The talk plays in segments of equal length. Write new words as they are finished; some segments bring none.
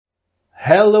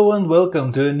Hello and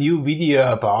welcome to a new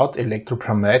video about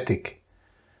Pneumatic.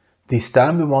 This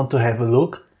time we want to have a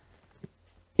look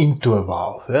into a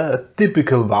valve, a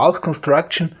typical valve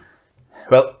construction.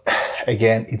 Well,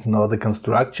 again, it's not a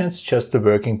construction, it's just a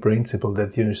working principle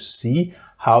that you see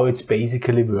how it's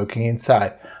basically working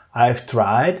inside. I've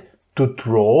tried to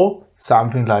draw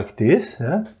something like this,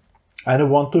 and I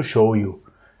want to show you.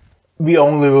 We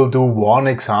only will do one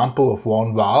example of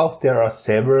one valve. There are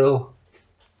several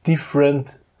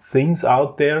different things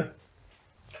out there.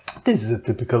 This is a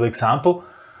typical example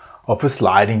of a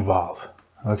sliding valve.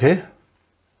 Okay,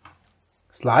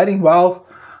 sliding valve,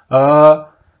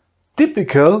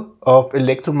 typical of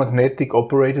electromagnetic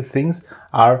operated things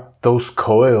are those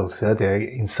coils. They're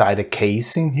inside a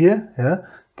casing here.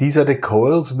 These are the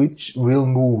coils which will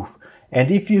move, and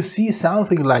if you see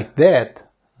something like that,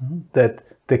 that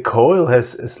the coil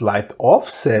has a slight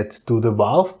offset to the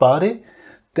valve body,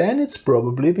 then it's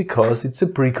probably because it's a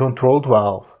pre-controlled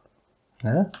valve.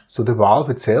 So the valve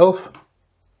itself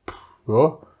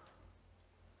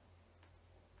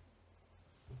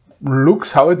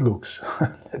looks how it looks.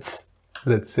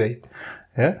 let's say.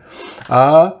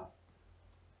 I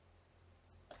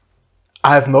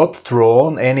have not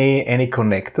drawn any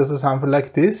connectors or something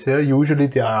like this. Usually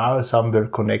there are some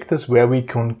connectors where we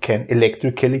can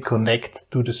electrically connect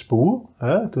to the spool,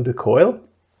 to the coil.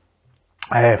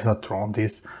 I have not drawn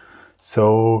this,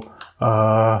 so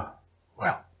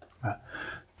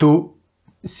to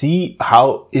see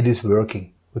how it is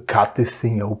working, we cut this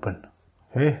thing open.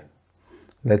 Okay,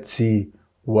 let's see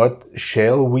what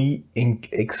shall we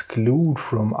exclude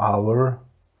from our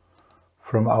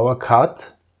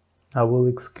cut. I will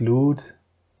exclude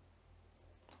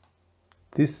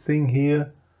this thing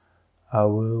here.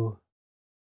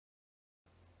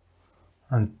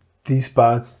 And these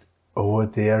parts over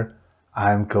there,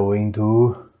 I'm going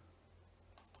to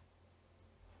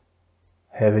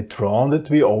have it drawn that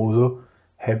we also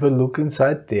have a look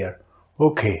inside there.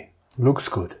 Okay, looks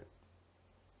good.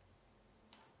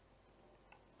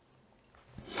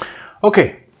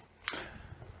 Okay,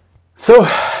 so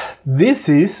this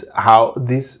is how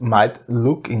this might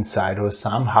look inside, or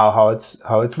somehow how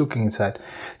it's looking inside.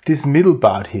 This middle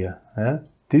part here,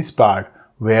 this part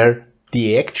where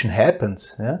the action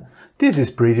happens, this is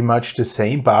pretty much the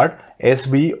same part as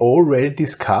we already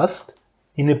discussed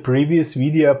in a previous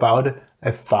video about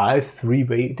a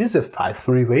 5-3-way. This is a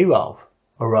 5-3-way valve,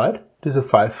 all right? This is a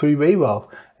 5-3-way valve,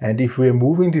 and if we are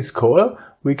moving this coil,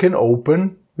 we can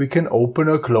open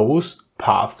or close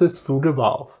paths through the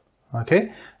valve.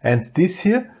 Okay, and this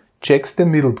here checks the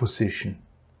middle position.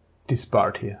 This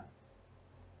part here.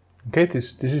 Okay,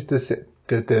 this is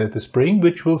the spring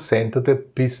which will center the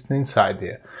piston inside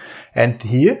there, and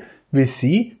here we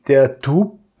see there are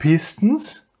two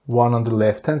pistons, one on the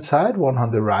left hand side, one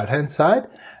on the right hand side,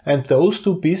 and those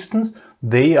two pistons,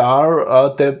 they are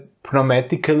the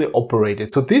pneumatically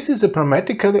operated. So this is a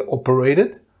pneumatically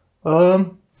operated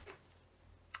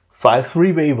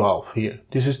 5-3-way valve here.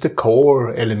 This is the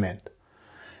core element.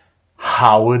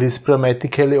 How it is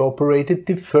pneumatically operated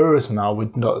differs now. We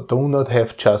do not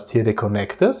have just here the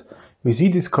connectors. We see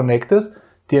these connectors,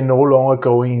 they are no longer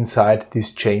going inside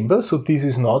this chamber, so this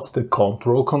is not the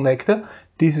control connector.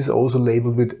 This is also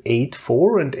labeled with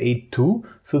 8.4 and 8.2,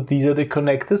 so these are the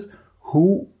connectors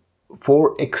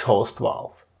for exhaust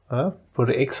valve, for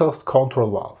the exhaust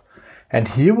control valve. And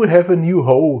here we have a new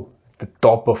hole at the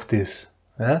top of this.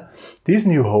 This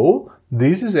new hole,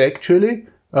 this is actually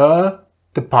the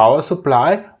power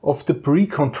supply of the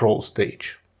pre-control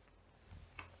stage.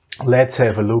 Let's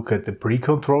have a look at the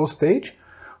pre-control stage.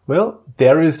 Well,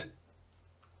 there is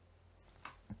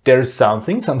some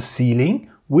sealing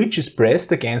which is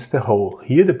pressed against the hole.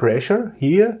 Here the pressure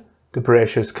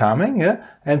is coming,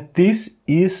 and this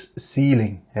is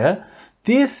sealing.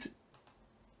 This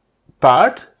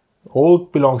part all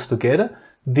belongs together.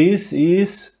 This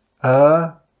is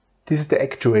the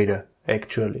actuator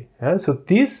actually. So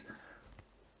this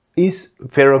is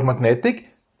ferromagnetic.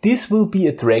 This will be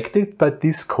attracted by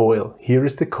this coil. Here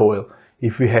is the coil.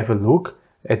 If we have a look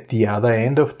at the other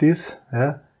end of this,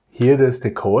 here there's the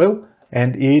coil,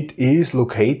 and it is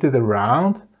located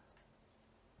around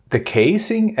the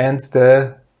casing and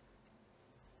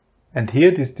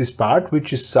here this part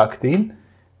which is sucked in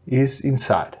is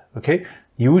inside. Okay,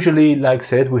 usually, like I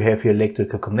said, we have here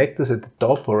electrical connectors at the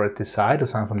top or at the side or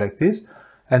something like this,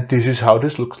 and this is how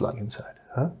this looks like inside.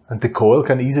 And the coil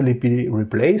can easily be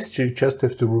replaced. You just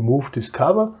have to remove this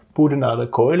cover, put another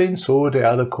coil in, so the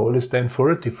other coil is then for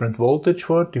a different voltage,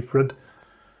 for a different,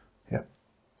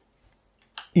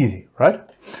 easy, right?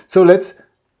 So let's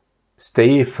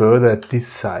stay further at this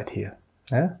side here.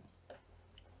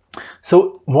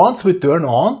 So once we turn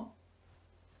on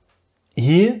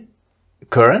here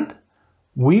current,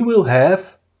 we will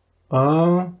have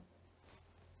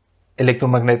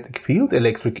electromagnetic field,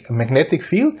 magnetic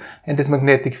field, and this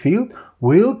magnetic field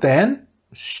will then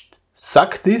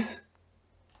suck this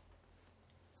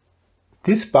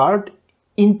part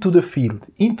into the field,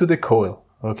 into the coil.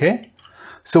 Okay,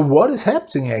 so what is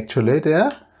happening actually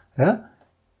there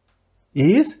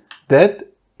is that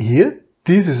here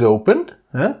this is opened,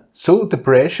 so the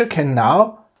pressure can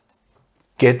now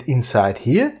get inside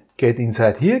here, get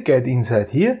inside here, get inside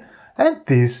here, and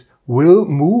this will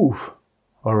move.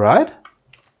 All right,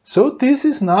 so this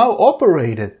is now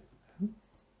operated.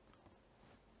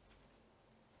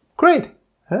 Great,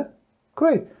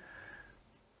 great.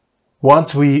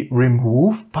 Once we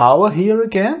remove power here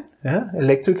again,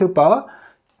 electrical power,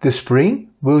 the spring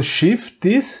will shift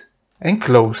this and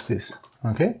close this.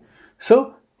 Okay,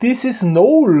 so this is no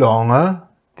longer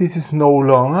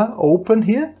open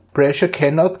here. Pressure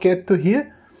cannot get to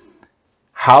here.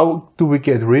 How do we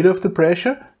get rid of the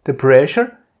pressure? The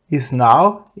pressure is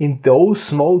now in those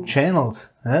small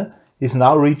channels, is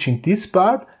now reaching this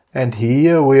part, and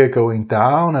here we are going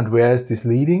down, and where is this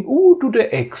leading? Ooh, to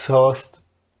the exhaust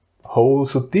hole.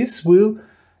 So this will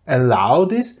allow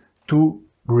this to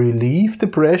relieve the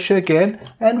pressure again,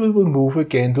 and we will move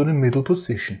again to the middle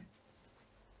position.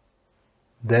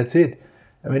 That's it.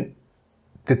 I mean,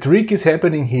 the trick is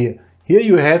happening here. Here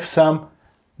you have some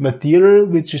material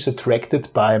which is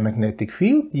attracted by a magnetic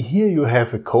field. Here you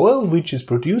have a coil which is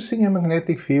producing a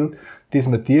magnetic field. This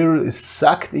material is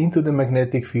sucked into the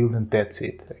magnetic field, and that's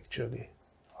it actually.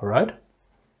 All right.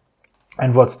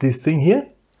 And what's this thing here?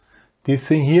 This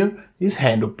thing here is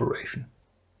hand operation.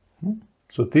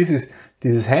 So this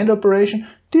is hand operation.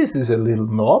 This is a little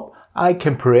knob. I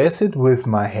can press it with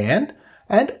my hand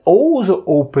and also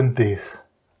open this.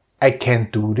 I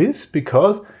can't do this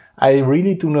because I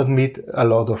really do not meet a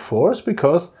lot of force,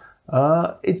 because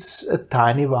it's a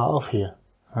tiny valve here.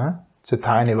 It's a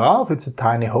tiny valve, it's a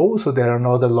tiny hole, so there are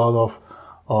not a lot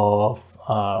of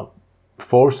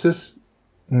forces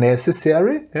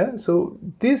necessary. So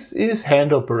this is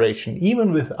hand operation.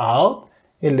 Even without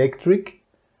electric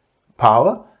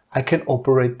power, I can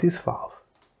operate this valve.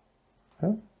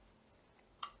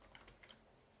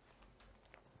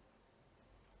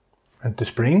 And the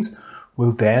springs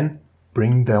will then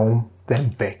bring them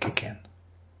back again.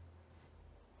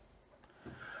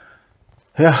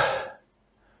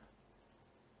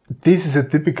 This is a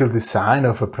typical design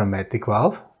of a pneumatic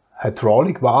valve.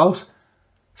 Hydraulic valves,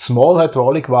 small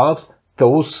hydraulic valves,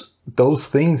 those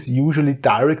things usually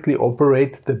directly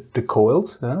operate the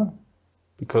coils,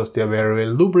 because they are very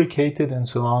well lubricated and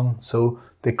so on. So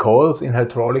the coils in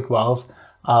hydraulic valves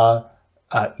are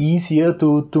easier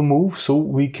to move, so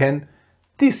we can,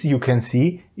 this you can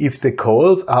see, if the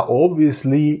coils are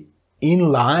obviously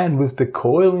in line with the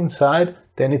coil inside,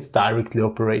 then it's directly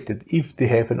operated. If they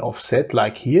have an offset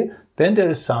like here, then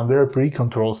there is somewhere a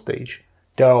precontrol stage.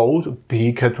 There are also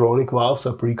big hydraulic valves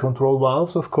are precontrol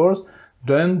valves, of course.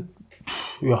 Then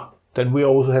we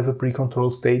also have a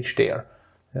precontrol stage there.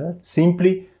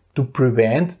 Simply to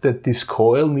prevent that this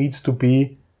coil needs to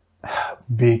be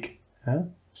big.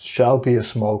 Shall be a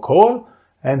small coil,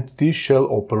 and this shall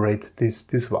operate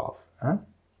this valve.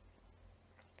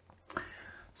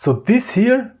 So this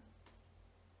here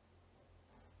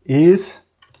is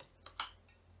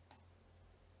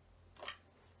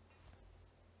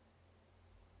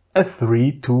a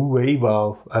 3-2-way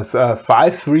valve, a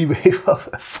 5-3-way valve,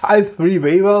 a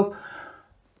 5-3-way valve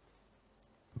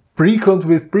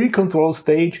with precontrol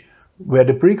stage, where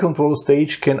the precontrol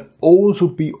stage can also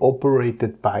be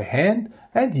operated by hand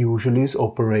and usually is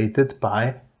operated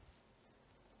by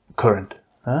current,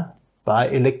 by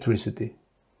electricity,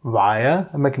 via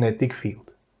a magnetic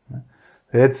field.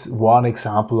 That's one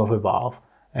example of a valve.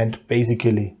 And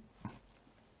basically,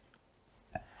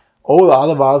 all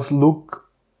other valves look,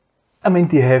 I mean,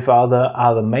 they have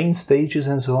other main stages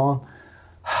and so on.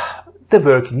 The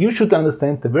working, you should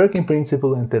understand the working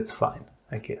principle, and that's fine,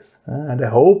 I guess. And I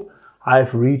hope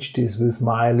I've reached this with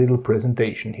my little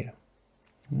presentation here.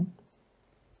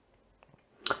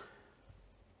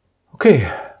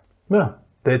 Okay, well,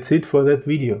 that's it for that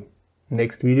video.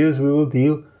 Next videos we will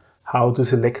deal how to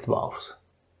select valves.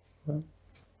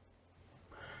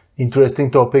 Interesting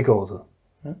topic also.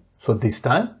 So this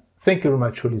time, thank you very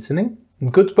much for listening,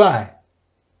 and goodbye.